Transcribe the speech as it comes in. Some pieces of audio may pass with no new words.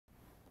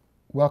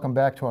Welcome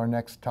back to our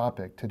next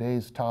topic.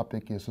 Today's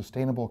topic is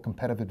sustainable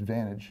competitive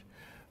advantage.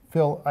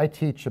 Phil, I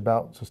teach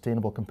about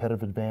sustainable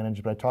competitive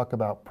advantage, but I talk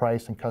about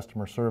price and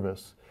customer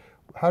service.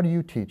 How do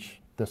you teach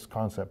this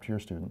concept to your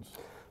students?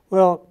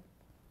 Well,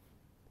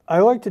 I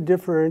like to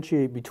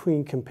differentiate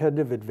between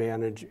competitive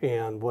advantage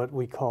and what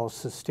we call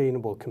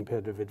sustainable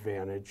competitive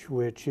advantage,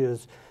 which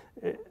is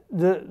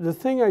the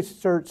thing I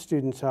start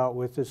students out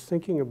with is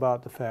thinking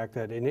about the fact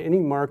that in any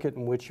market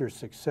in which you're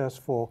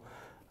successful,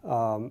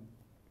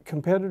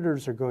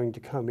 competitors are going to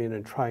come in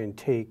and try and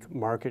take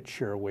market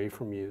share away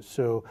from you.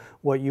 So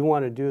what you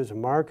want to do as a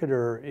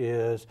marketer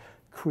is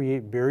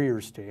create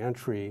barriers to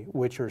entry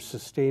which are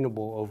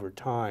sustainable over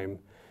time.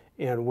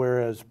 And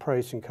whereas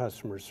price and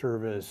customer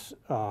service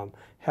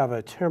have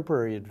a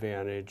temporary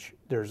advantage,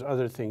 there's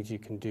other things you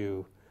can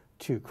do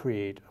to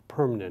create a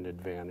permanent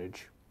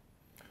advantage.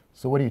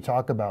 So what do you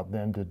talk about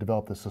then to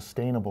develop the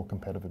sustainable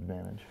competitive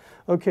advantage?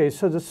 Okay,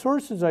 so the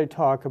sources I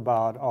talk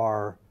about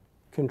are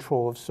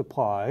control of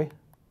supply,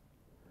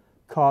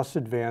 cost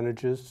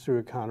advantages through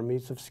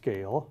economies of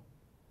scale,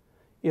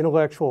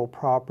 intellectual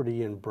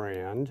property and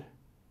brand,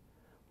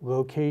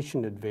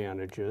 location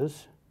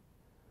advantages,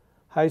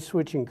 high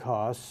switching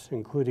costs,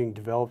 including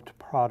developed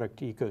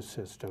product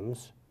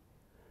ecosystems,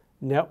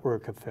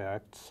 network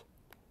effects,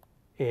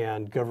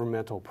 and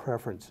governmental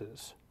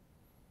preferences.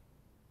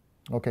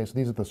 Okay, so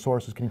these are the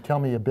sources. Can you tell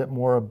me a bit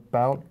more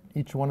about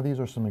each one of these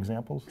or some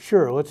examples?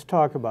 Sure, let's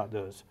talk about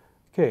those.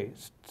 Okay,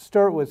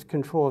 start with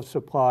control of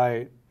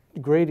supply. A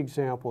great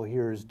example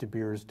here is De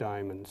Beers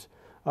diamonds.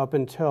 Up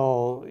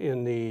until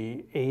in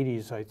the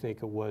 80s, I think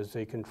it was,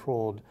 they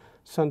controlled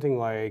something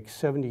like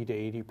 70 to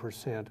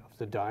 80% of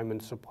the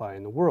diamond supply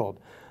in the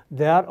world.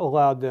 That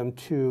allowed them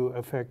to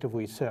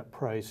effectively set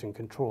price and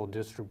control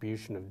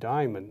distribution of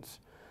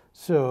diamonds.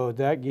 So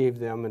that gave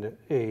them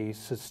a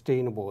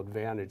sustainable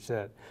advantage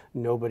that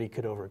nobody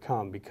could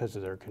overcome because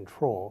of their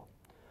control.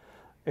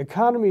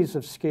 Economies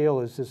of scale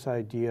is this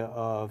idea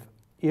of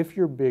if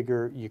you're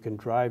bigger, you can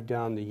drive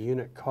down the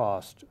unit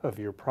cost of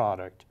your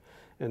product.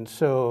 And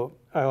so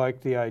I like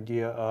the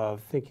idea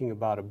of thinking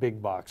about a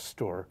big box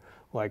store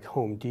like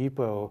Home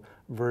Depot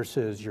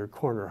versus your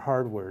corner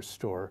hardware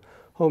store.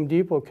 Home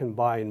Depot can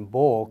buy in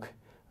bulk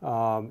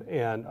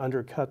and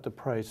undercut the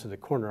price of the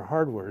corner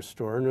hardware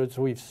store. And as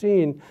we've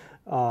seen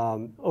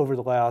over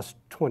the last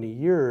 20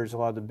 years, a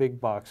lot of the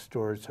big box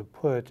stores have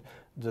put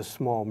the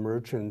small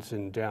merchants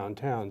in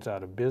downtowns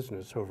out of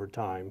business over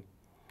time.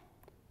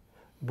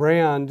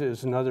 Brand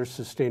is another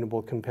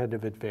sustainable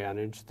competitive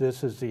advantage.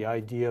 This is the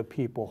idea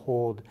people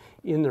hold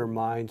in their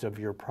minds of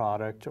your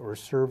product or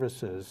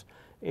services,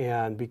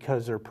 and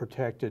because they're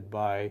protected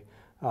by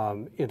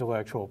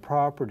intellectual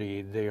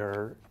property, they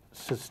are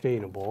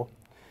sustainable.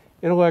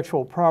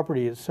 Intellectual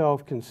property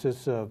itself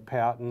consists of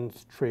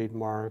patents,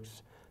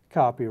 trademarks,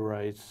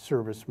 copyrights,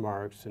 service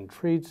marks, and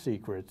trade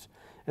secrets,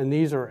 and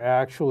these are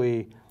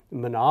actually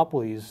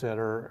monopolies that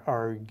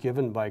are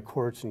given by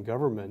courts and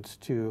governments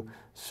to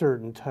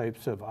certain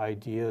types of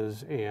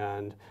ideas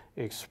and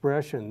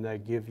expression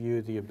that give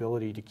you the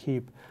ability to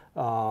keep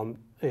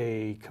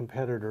a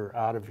competitor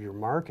out of your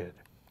market.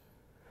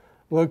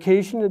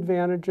 Location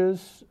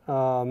advantages,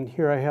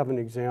 here I have an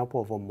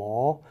example of a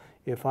mall.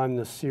 If I'm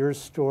the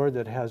Sears store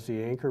that has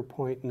the anchor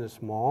point in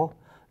this mall,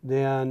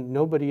 then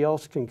nobody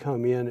else can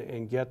come in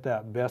and get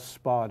that best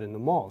spot in the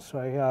mall. So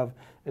I have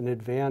an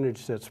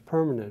advantage that's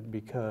permanent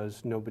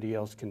because nobody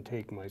else can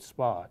take my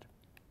spot.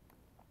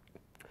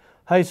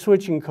 High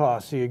switching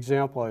costs, the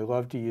example I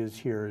love to use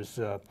here is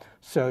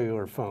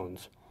cellular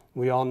phones.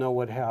 We all know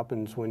what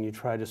happens when you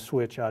try to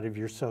switch out of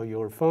your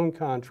cellular phone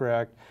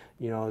contract.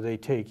 You know, they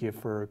take you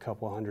for a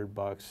couple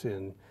 $100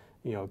 in,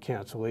 you know,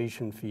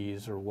 cancellation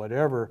fees or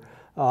whatever.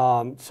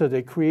 So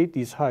they create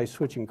these high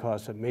switching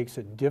costs that makes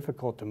it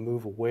difficult to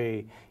move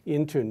away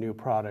into a new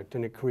product,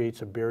 and it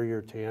creates a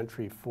barrier to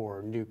entry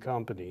for new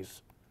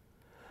companies.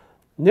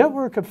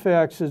 Network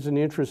effects is an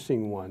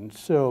interesting one.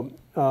 So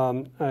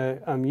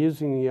I'm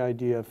using the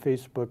idea of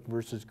Facebook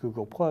versus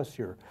Google Plus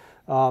here.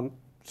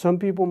 Some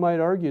people might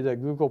argue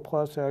that Google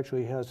Plus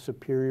actually has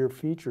superior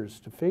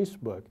features to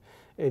Facebook,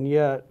 and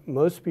yet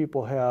most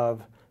people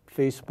have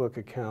Facebook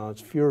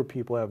accounts, fewer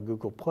people have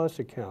Google Plus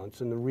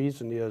accounts, and the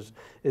reason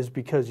is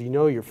because you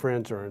know your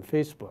friends are on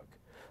Facebook.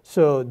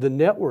 So the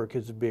network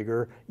is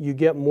bigger, you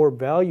get more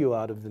value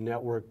out of the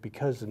network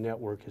because the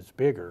network is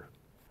bigger.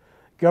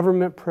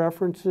 Government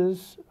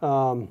preferences,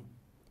 I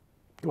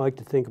like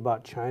to think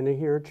about China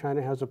here.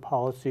 China has a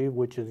policy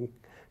which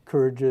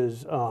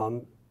encourages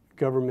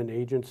government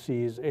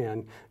agencies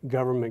and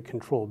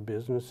government-controlled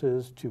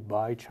businesses to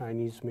buy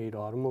Chinese-made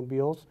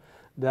automobiles.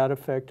 That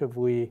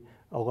effectively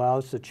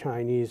allows the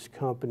Chinese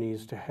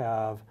companies to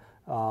have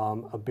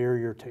a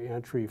barrier to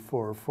entry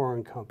for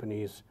foreign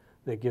companies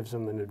that gives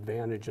them an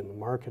advantage in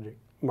the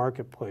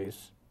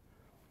marketplace.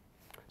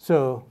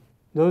 So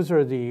those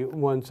are the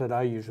ones that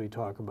I usually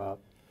talk about.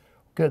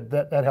 Good,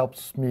 that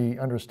helps me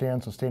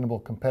understand sustainable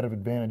competitive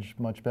advantage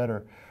much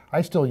better.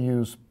 I still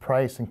use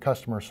price and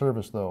customer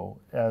service though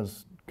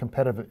as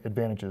competitive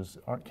advantages.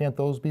 Can't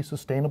those be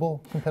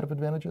sustainable competitive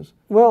advantages?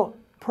 Well,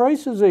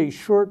 Price is a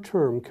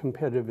short-term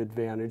competitive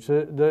advantage.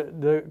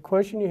 The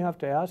question you have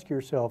to ask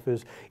yourself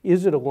is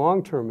it a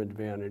long-term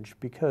advantage?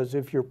 Because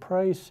if your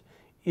price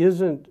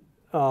isn't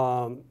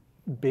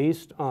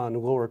based on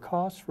lower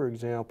costs, for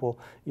example,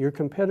 your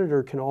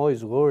competitor can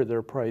always lower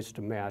their price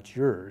to match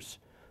yours.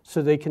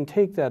 So they can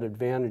take that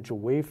advantage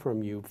away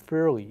from you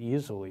fairly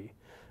easily.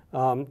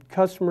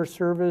 Customer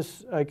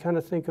service, I kind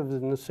of think of it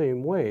in the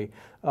same way.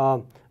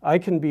 I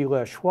can be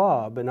Les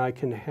Schwab and I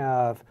can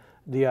have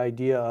the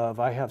idea of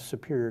I have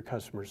superior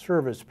customer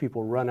service.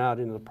 People run out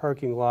into the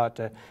parking lot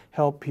to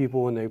help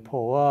people when they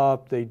pull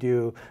up. They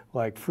do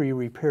like free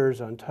repairs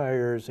on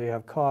tires. They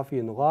have coffee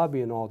in the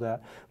lobby and all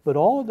that. But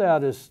all of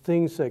that is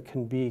things that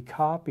can be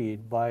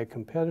copied by a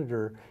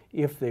competitor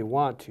if they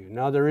want to.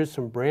 Now there is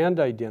some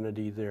brand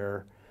identity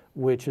there,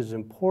 which is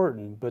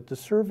important, but the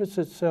service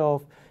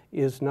itself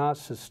is not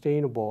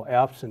sustainable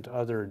absent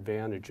other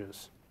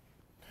advantages.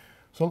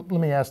 So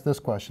let me ask this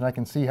question. I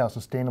can see how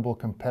sustainable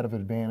competitive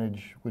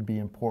advantage would be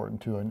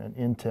important to an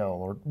Intel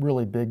or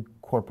really big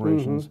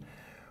corporations. Mm-hmm.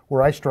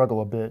 Where I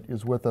struggle a bit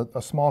is with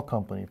a small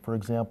company, for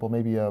example,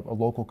 maybe a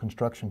local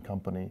construction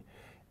company,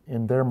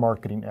 in their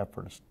marketing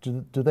efforts.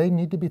 Do they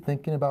need to be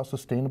thinking about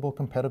sustainable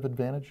competitive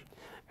advantage?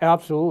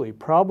 Absolutely,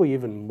 probably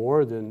even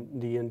more than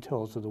the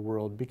Intels of the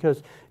world,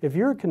 because if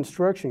you're a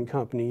construction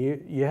company,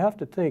 you have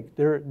to think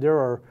there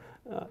are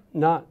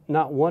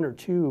not one or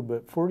two,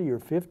 but 40 or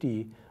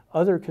 50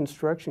 other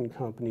construction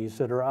companies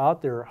that are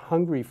out there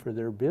hungry for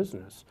their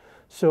business.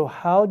 So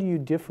how do you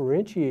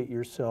differentiate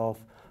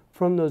yourself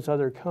from those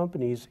other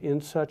companies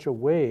in such a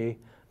way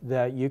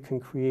that you can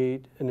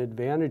create an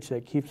advantage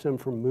that keeps them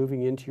from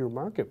moving into your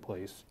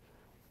marketplace?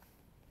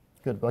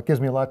 Good. That gives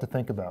me a lot to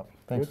think about.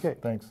 Thanks. Okay.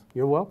 Thanks.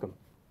 You're welcome.